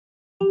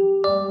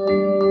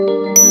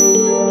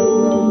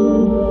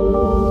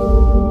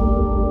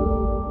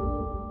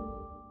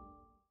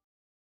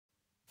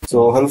So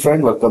hello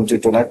friend, welcome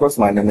to Networks.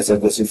 My name is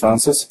Advasi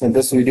Francis. In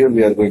this video,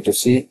 we are going to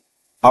see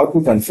how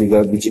to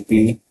configure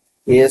BGP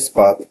AS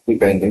Path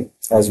Prepending.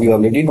 As we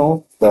already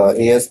know, the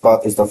AS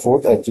Path is the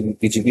fourth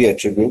BGP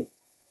attribute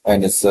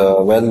and it's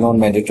a well-known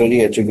mandatory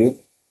attribute.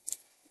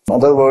 In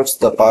other words,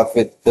 the path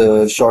with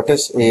the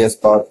shortest AS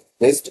path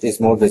list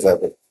is more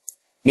desirable.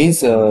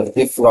 Means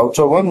if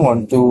router 1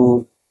 want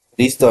to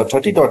reach the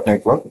 30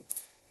 network,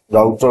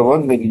 router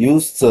 1 will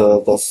use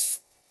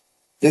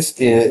this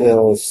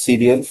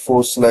serial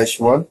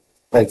 4/1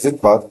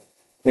 exit path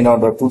in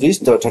order to reach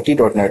the 30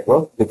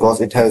 network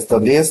because it has the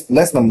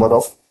less number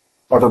of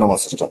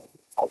autonomous system.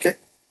 Okay,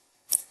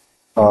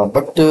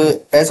 but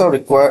as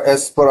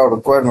per our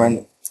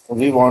requirement,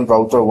 we want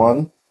router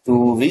 1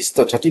 to reach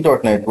the 30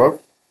 network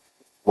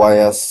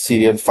via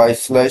serial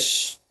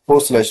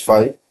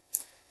 5/4/5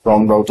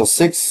 from router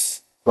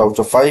 6,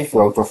 router 5,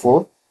 router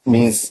 4,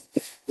 means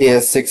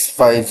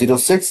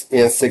AS6506,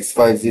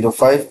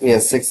 AS6505,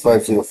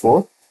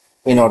 AS6504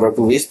 in order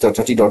to reach the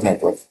 30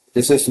 network.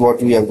 This is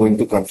what we are going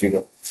to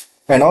configure.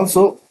 And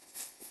also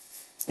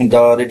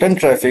the return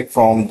traffic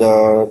from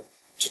the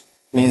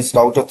means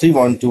router 3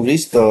 want to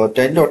reach the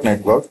 10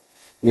 network,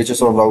 which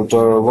is on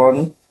router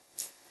 1.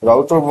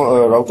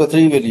 Router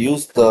 3 will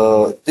use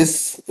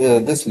this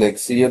leg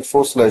serial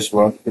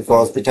 4/1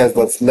 because it has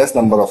the less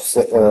number of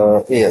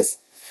AS.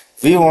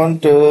 We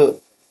want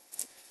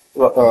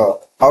our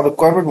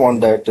requirement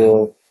want that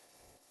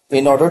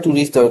in order to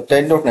reach the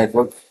 10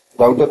 network,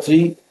 router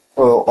 3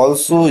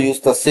 also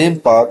use the same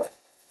path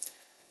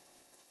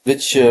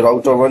which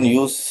router 1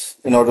 use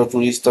in order to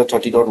reach the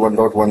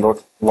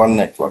 30.1.1.1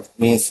 network.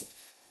 Means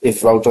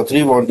if router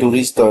 3 want to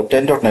reach the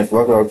 10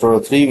 network, router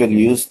 3 will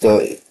use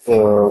the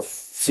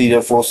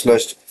serial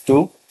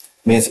 4/2,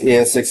 means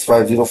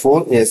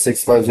AS6504,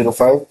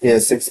 AS6505,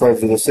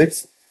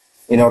 AS6506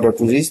 in order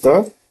to reach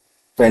the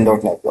 10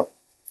 network.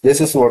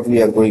 This is what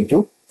we are going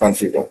to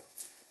configure.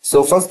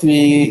 So first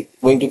we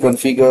going to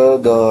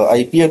configure the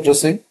IP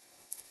addressing,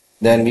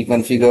 then we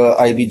configure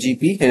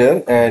IBGP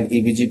here and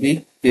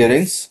EBGP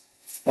peerings,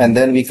 and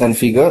then we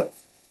configure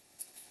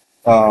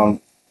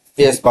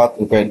AS Path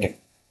Prepending.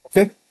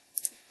 Okay,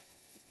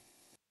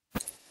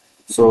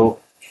 so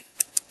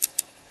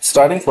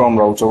starting from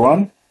router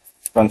 1,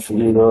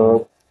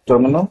 configure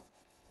terminal.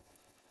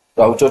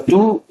 Router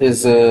 2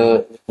 is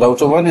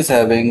router 1 is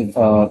having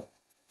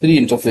 3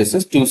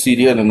 interfaces, 2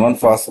 serial and 1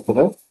 fast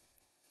Ethernet.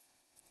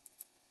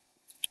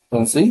 You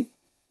can see.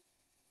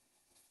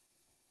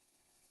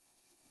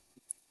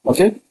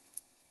 Okay.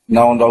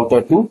 Now on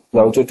router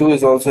 2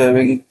 is also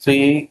having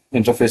 3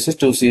 interfaces,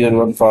 2 serial,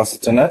 1 fast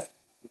Ethernet.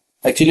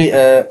 Actually,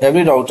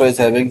 every router is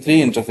having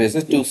 3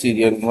 interfaces, 2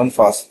 serial and 1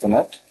 fast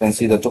Ethernet. You can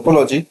see the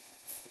topology.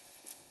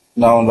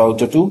 Now on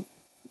router 2,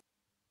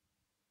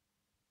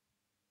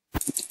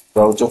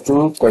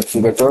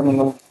 configure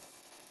terminal,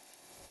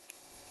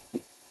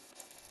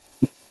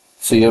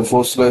 serial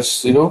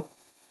 4/0,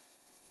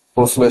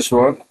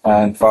 4/1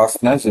 and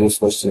fastnet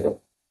 0/0.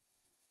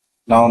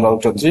 Now on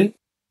router 3,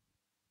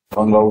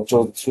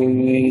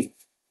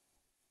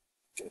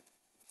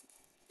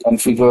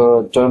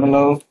 configure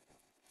terminal,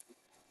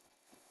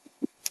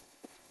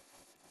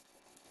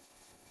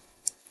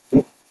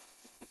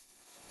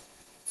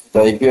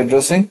 the IP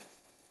addressing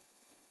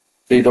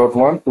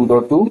 3.1,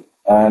 2.2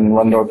 and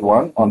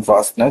 1.1 on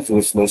fastnet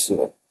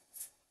 0/0.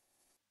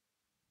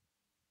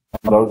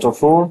 Router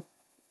 4,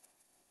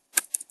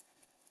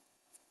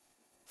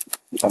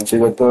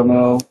 configure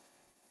terminal,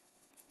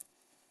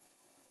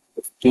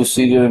 2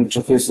 serial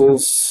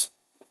interfaces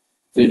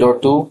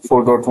 3.2,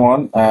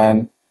 4.1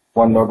 and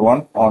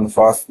 1.1 on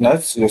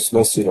fastnet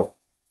 0/0.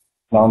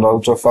 Now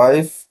router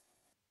 5,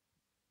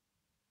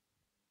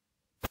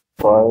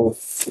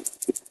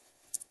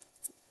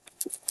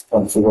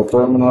 configure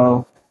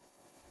terminal.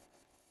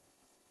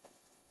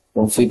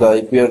 You can see the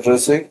IP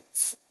addressing.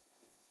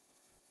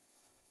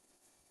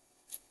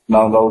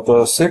 Now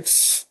router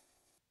 6,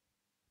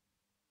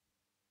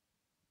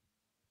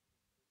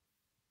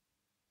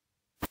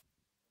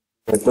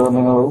 the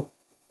terminal.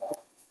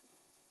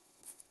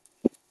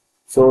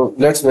 So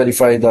let's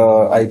verify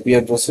the IP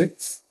addressing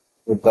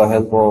with the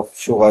help of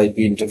show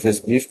IP interface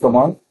brief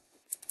command.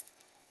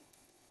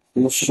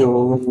 To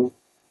show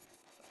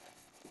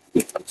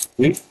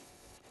brief.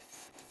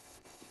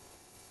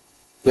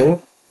 Okay.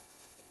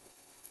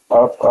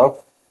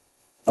 Up.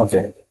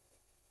 Okay.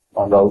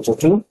 On router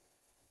 2,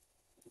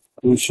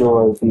 to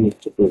show IP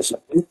interface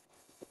brief.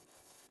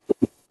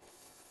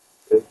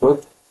 Very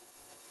good.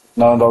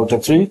 Now router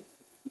 3,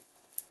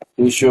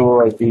 to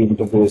show IP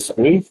interface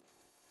brief.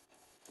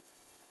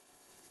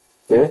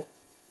 Okay.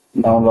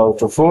 Now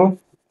router 4,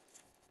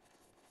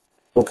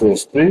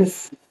 interface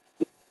brief.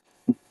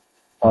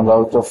 On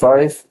router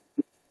 5,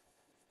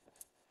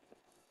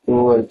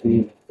 show IP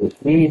interface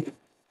brief.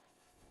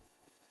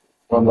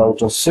 On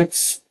router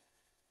 6,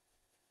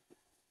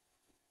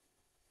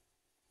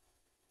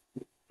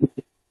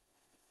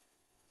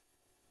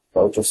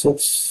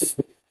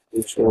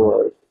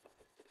 show.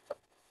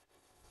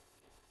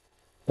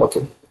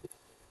 Okay.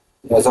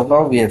 As of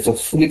now, we have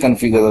successfully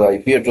configured the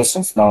IP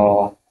addresses.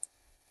 Now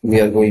we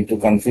are going to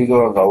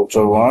configure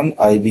router 1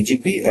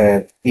 IBGP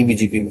and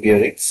eBGP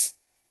pairings.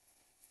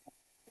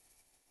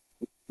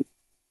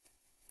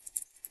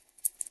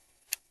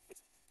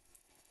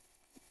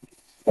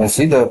 And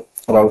see the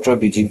router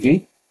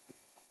BGP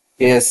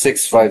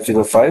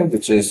AS6505,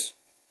 which is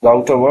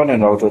router 1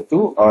 and router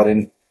 2 are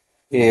in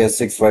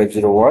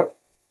AS6501.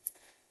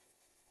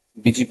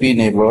 BGP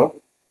neighbor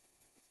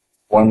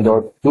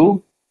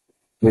 1.2,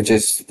 which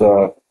is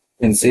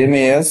in same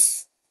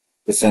AS,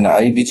 it's an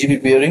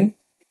IBGP pairing,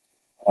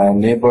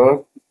 and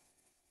neighbor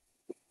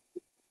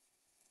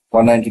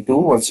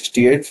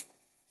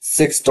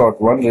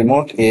 192.168.6.1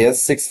 remote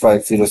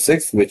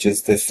AS6506, which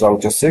is this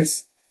router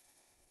 6.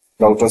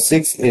 Router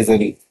 6 is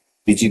a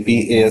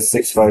BGP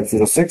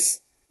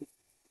AS6506.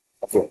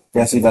 Okay, you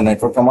can see the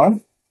network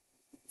command.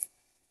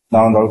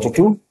 Now on router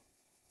 2.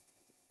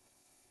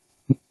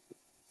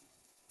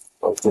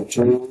 Router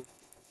 2.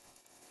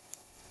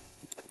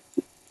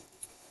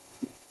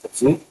 Let's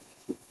see.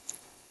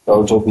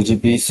 Router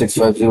BGP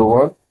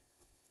 6501.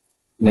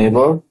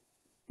 Neighbor,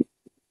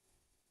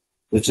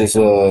 which is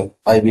a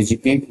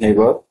IBGP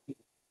neighbor,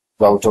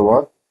 router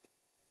 1.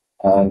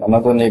 And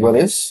another neighbor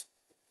is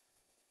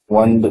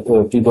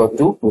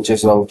 2.2, which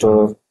is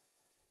router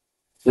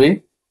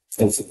 3.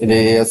 It's in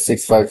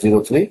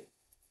AS6503.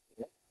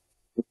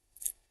 You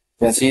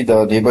can see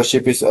the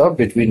neighborship is up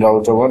between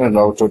router 1 and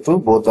router 2.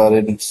 Both are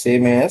in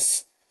same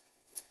AS.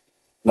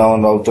 Now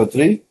on router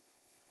 3.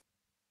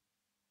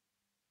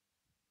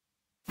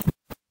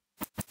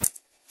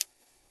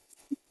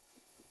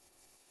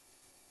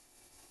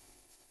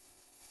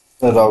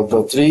 The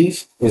router 3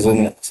 is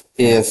in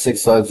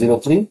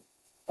AS6503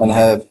 and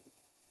have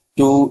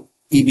two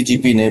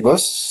eBGP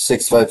neighbors,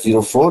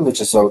 6504,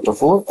 which is router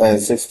 4, and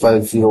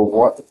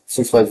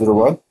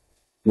 6501,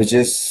 which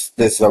is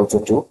this router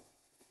 2.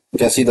 You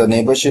can see the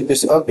neighborship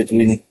is up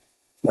between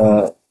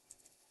router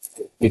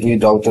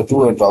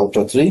 2 and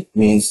router 3,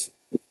 means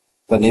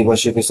the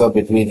neighborship is up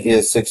between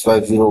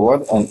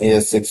AS6501 and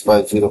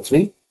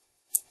AS6503.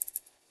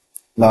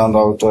 Now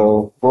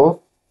router 4.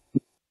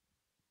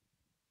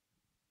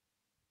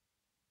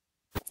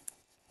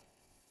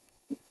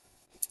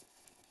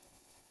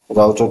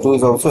 Router 2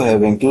 is also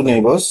having two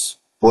neighbors,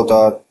 both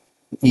are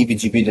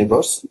eBGP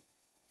neighbors.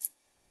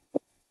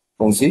 You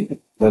can see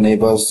the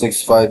neighbor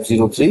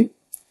 6503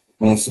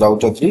 means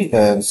router 3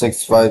 and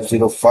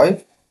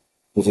 6505,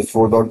 which is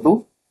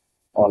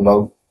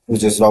 4.2,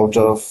 which is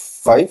router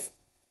 5.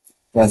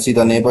 You can see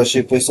the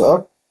neighborship is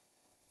up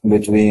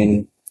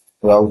between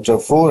router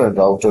 4 and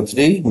router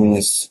 3,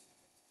 means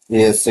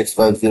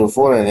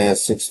AS6504 and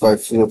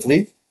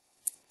AS6503.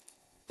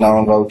 Now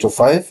on router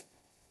 5.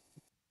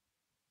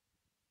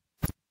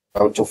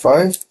 Router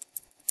 5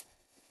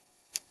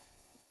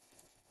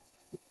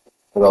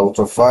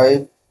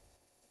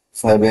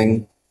 is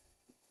having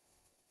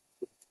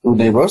two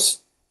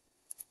neighbors.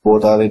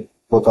 Both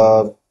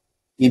are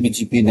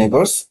eBGP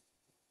neighbors.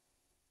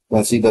 You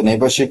can see the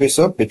neighborship is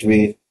up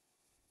between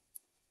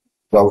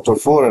router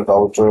 4 and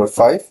router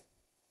 5.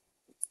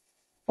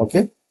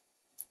 Okay.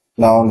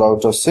 Now on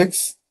router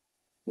 6.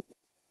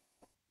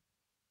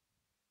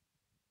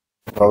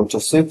 Router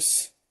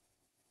 6.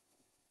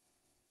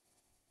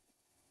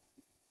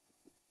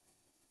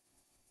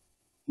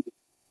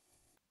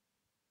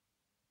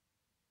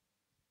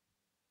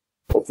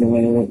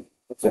 Okay.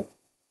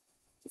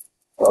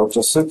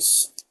 Router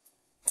 6.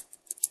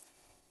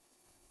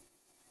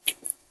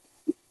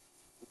 You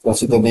can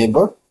see the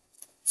neighbor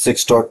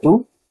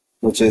 6.2,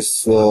 which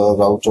is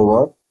router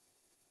 1.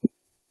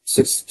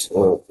 6,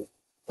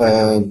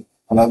 and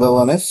another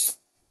one is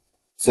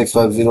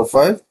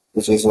 6505,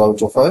 which is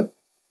router 5. You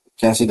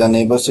can see the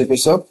neighborship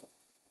is up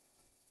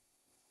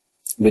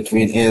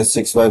between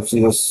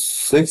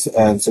AS6506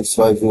 and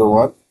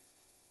 6501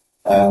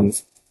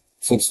 and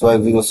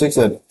 6506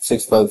 and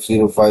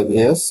 6505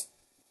 AS.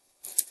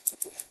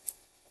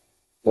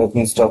 Let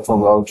me start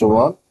from router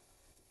 1.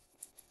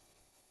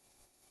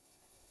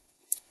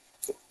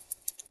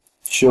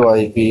 Show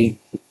IP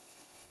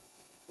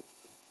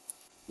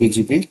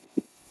BGP.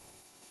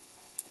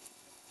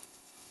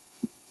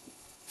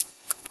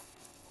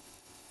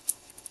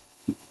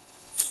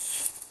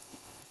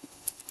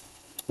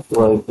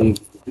 Show IP.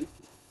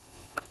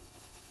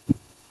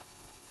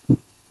 You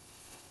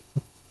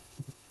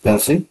can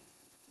see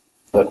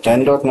the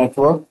 10 dot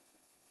network,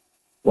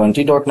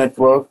 20 dot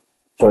network,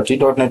 30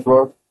 dot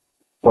network,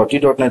 40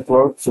 dot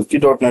network, 50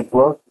 dot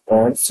network,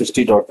 and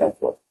 60 dot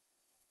network.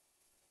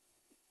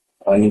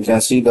 And you can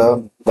see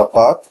the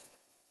path.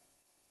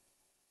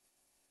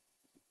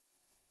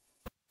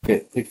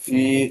 Okay,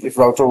 if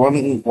router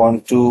 1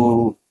 want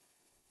to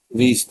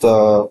reach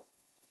the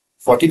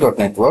 40 dot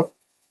network,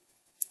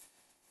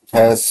 it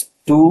has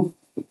two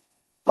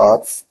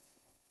paths.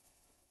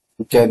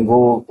 You can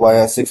go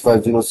via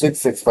 6506,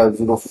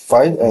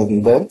 6505,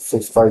 and then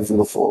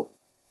 6504.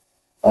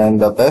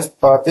 And the best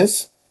path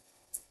is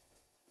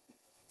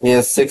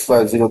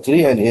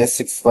AS6503 and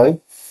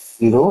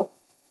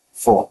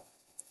AS6504.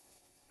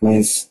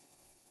 Means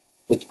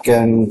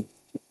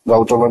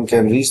router 1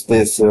 can reach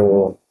this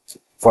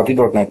 40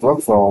 dot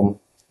network from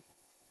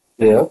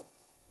here.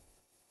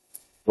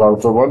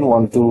 Router 1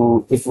 want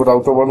to, if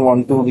router 1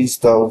 want to reach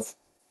the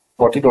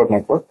 40 dot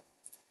network,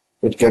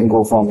 it can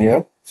go from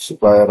here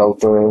via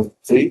router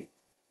 3,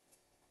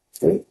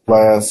 okay,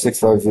 via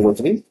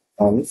 6503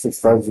 and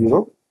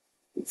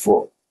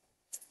 6504.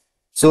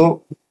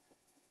 So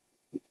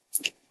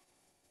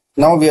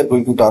now we are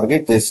going to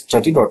target this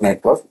 30 dot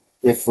network.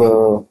 If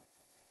our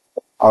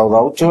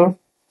router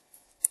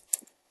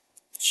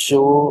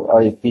show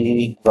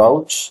IP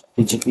route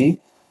BGP,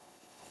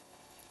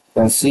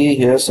 can see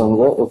here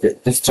somewhere, okay,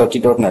 this 30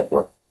 dot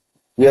network.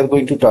 We are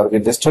going to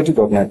target this 30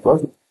 dot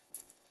network.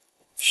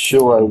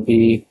 Show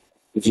IP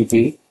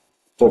BGP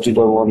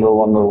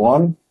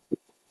 30.1.1.1,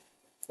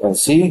 and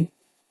see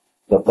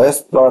the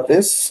best part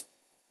is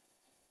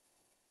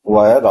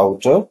via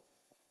router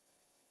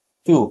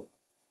 2.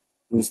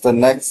 It's the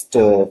next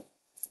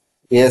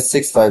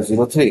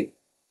AS6503,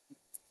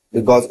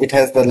 because it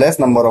has the less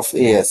number of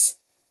AS.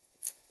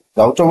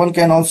 Router 1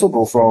 can also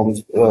go from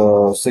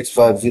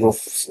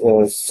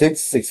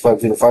 6506,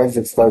 6505,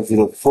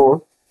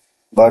 6504,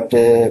 but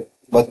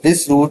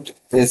this route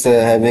is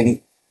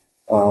having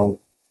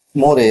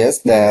more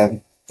AS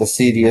than the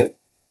serial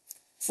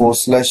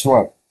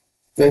 4/1.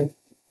 Okay,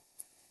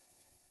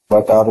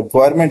 but our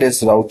requirement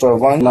is router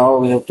 1. Now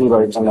we have to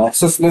write an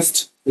access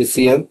list.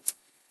 ACL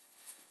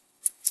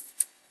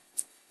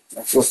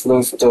access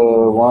list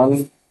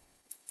 1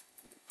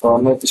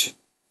 permit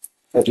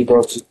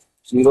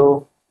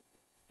 30.0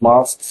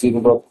 mask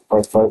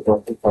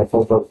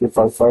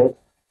 0.55.255.255.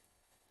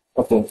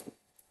 Okay,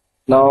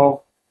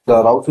 now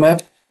the route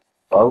map,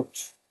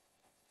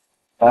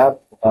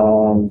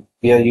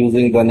 we are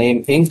using the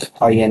name INK,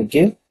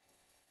 INK.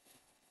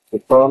 The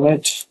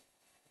permit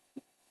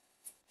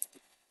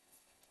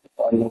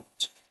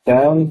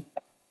 10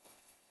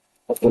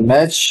 of the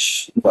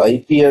match, the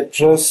IP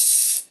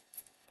address.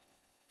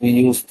 We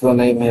use the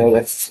name here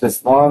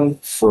access 1,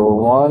 so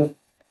 1,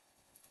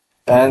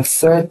 and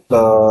set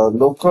the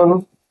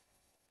local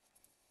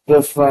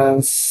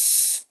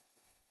preference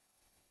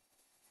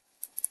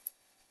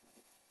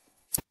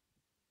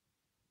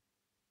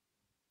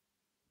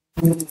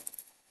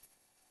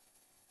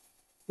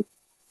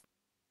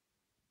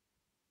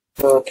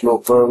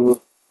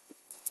local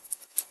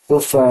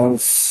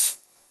preference,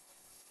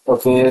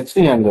 okay,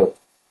 300,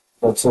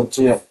 that's a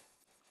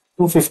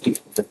 250,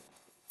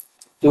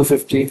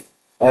 250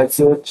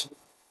 exit,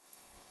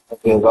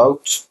 okay,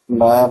 route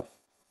map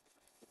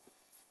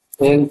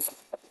INK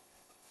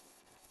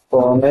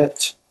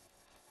permit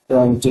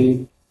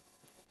 20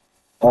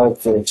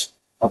 exit.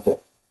 Okay,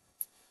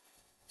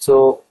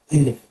 so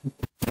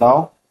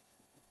now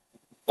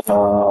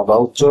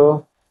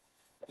router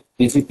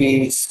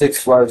BGP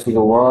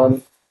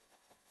 6501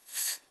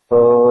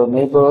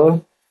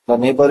 neighbor, the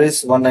neighbor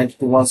is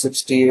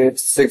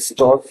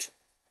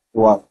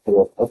 192.168.6.1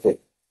 here. Okay,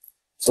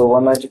 so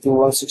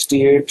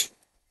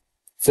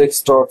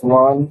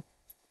 192.168.6.1,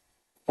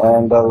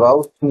 and the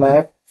route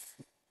map,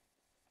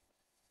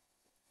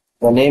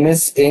 the name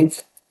is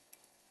INK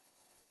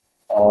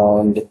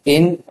and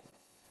in,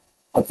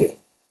 okay,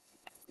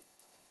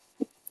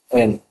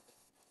 in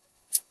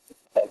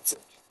exit.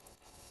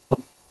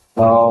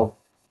 Now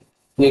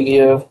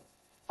clear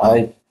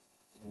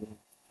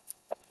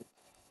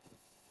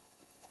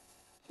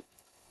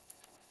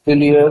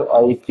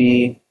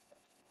IP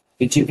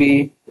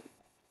BGP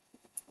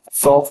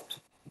soft.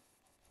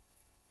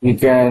 You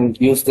can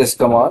use this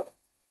command,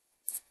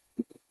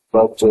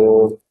 but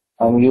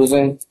I'm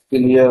using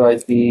clear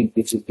IP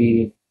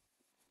BGP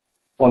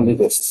only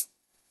this.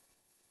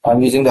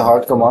 I'm using the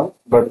hard command,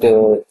 but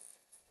you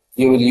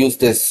will use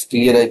this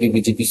clear IP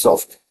BGP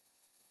soft.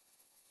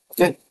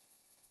 Okay.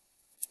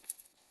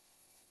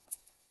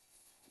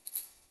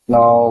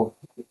 Now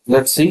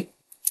let's see.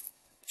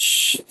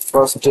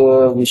 First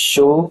we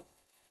show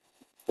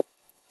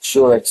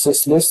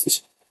access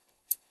list.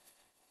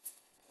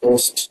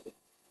 First,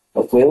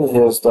 okay,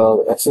 here's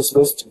the access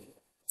list,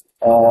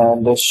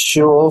 and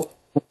show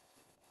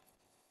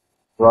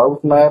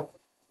route map.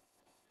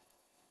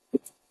 You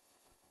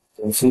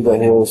can see that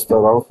here's the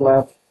route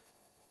map.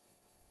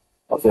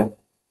 Okay,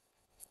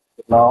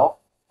 now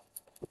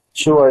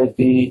show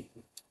IP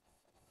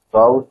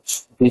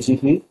route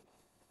BGP,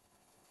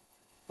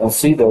 and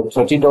see the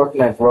 30 dot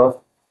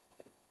network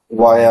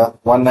via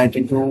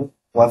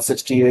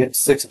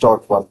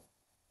 192.168.6.1.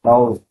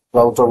 Now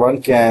router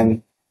 1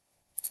 can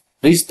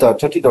reach the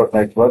 30 dot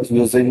network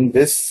using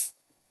this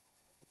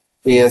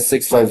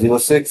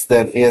AS6506,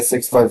 then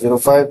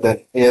AS6505,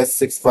 then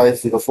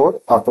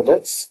AS6504, after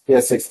that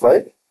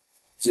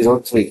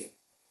AS6503.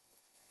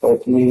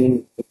 Let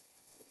me,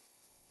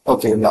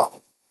 okay,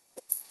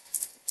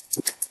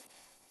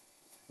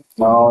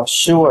 now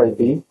show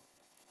IP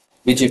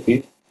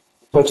BGP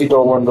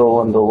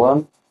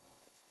 30.1.1.1.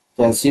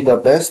 Can see the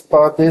best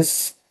part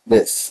is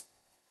this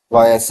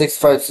via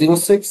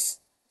 6506,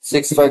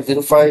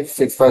 6505,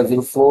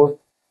 6504,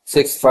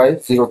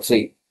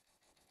 6503.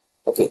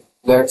 Okay,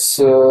 let's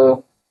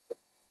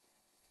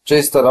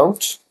trace the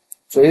route.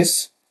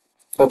 Trace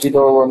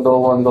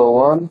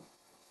 30.1.1.1. You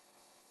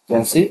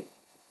can see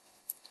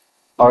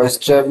how it's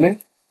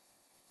traveling.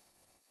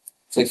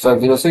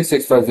 6506,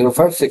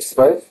 6505,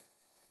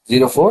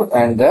 6504,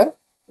 and then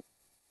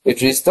it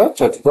reached the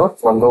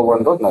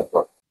 30.1.1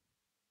 network.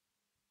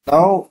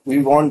 Now we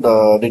want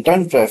the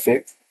return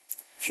traffic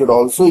should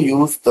also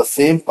use the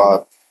same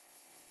path.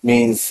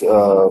 Means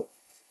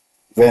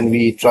when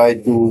we try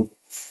to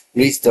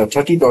reach the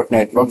 30 dot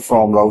network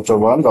from router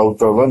 1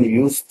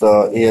 used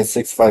the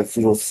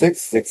AS6506,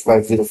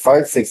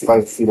 6505,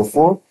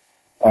 6504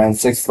 and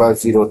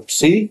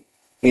 6503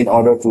 in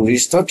order to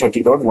reach the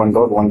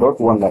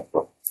 30.1.1.1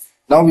 network.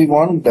 Now we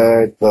want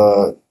that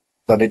the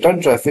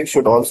return traffic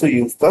should also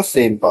use the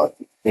same path.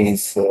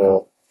 Means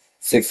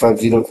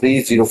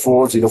 6503,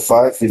 04,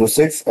 05,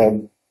 06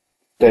 and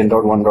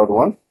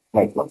 10.1.1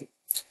 network.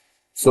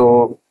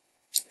 So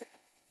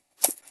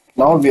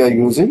now we are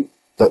using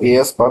the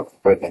AS Path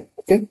Prepending.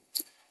 Okay.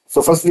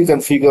 So first we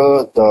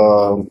configure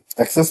the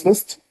access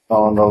list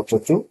on router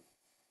 2.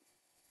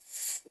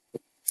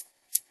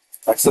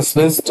 Access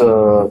list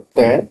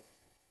 10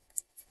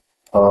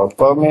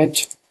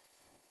 permit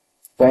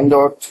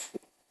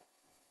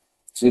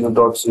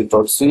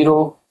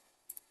 10.0.0.0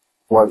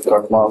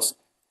 wildcard mask.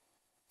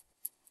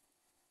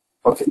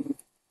 Okay.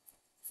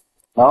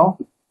 Now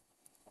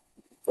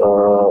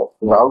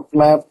route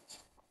map.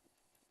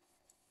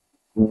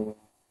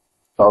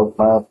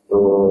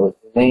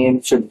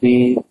 Name should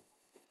be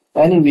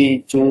any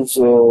we choose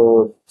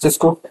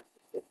CISCO.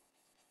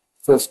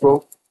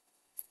 The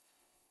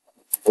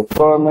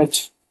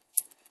permit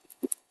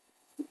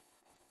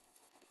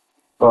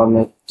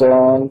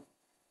 10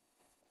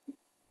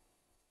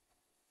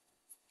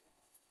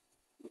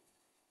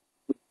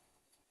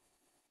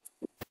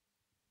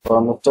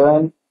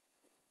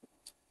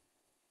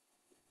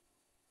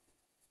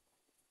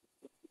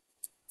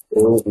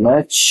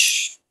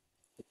 match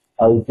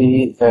IP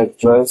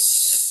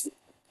address.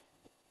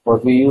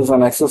 What we use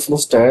on access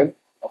list 10.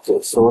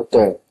 Okay, so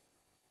 10.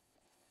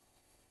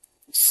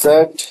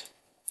 Set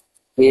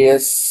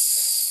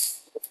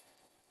AS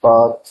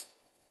path.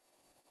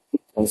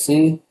 And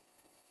see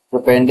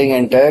prepending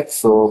and tag.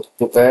 So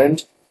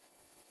prepend.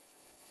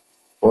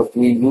 What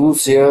we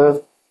use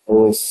here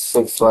is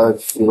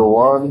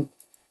 6501,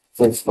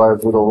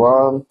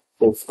 6501,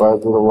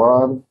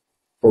 6501,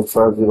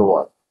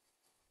 6501.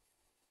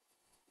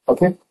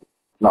 Okay.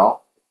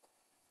 Now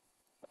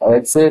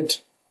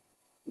exit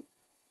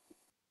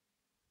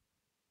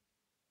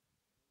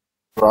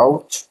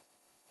route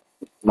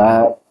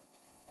map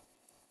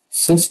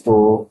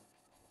CISCO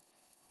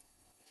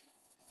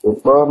to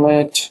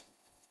permit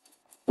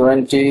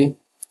 20.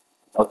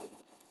 Okay.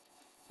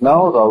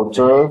 Now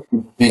router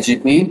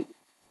BGP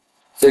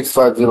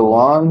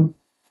 6501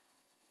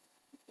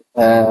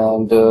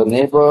 and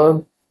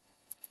neighbor.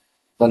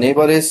 The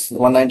neighbor is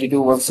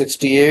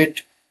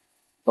 192.168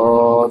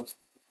 or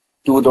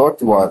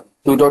 2.1,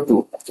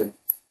 2.2. Okay.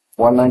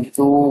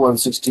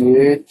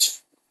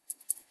 192.168,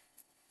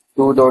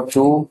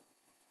 2.2.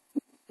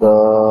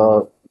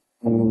 The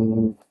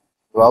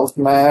route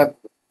map,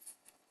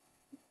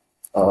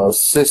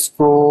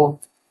 CISCO.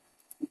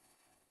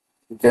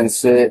 You can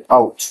say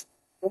out.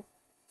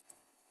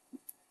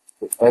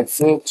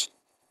 Exit.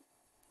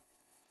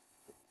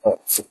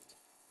 Exit.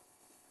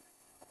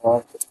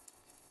 Okay.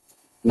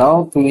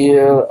 Now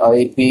clear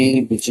IP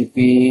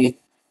BGP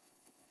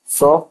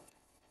SOC.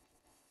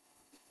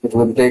 It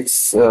will take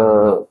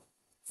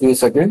few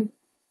seconds.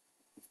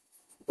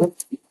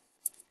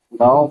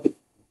 Now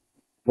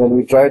when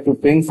we try to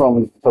ping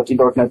from 30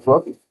 dot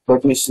network,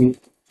 let me see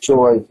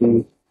show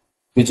IP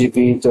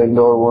BGP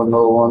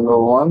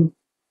 10.1.1.1. You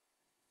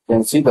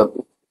can see the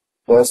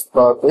best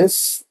part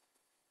is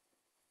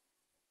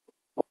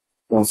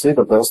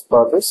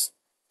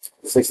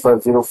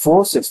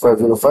 6504,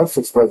 6505,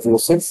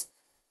 6506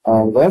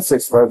 and then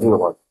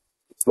 6501.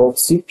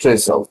 Let's see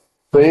trace out.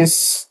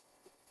 Trace.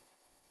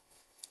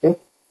 Okay.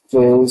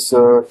 Trace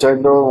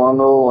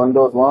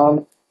 10.1.1.1.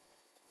 You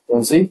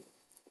can see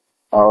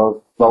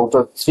our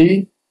router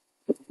 3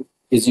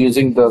 is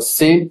using the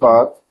same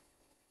path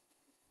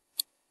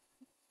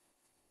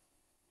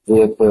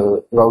with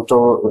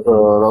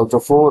router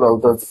 4,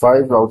 router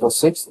 5, router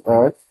 6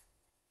 and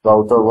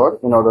router 1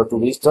 in order to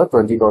reach the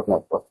 20 dot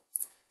network.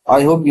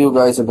 I hope you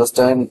guys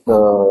understand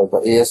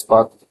the AS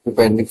Path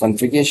Prepending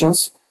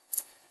configurations.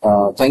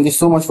 Thank you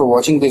so much for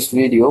watching this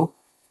video.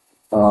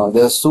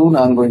 There soon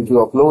I'm going to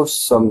upload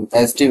some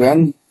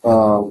SD-WAN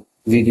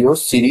videos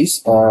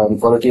series and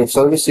quality of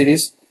service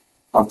series.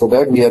 After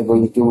that we are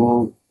going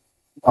to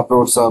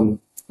upload some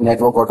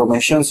network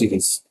automation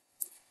series.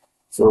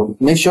 So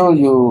make sure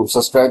you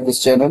subscribe this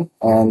channel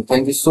and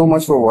thank you so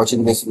much for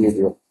watching this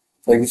video.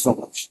 Thank you so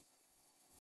much.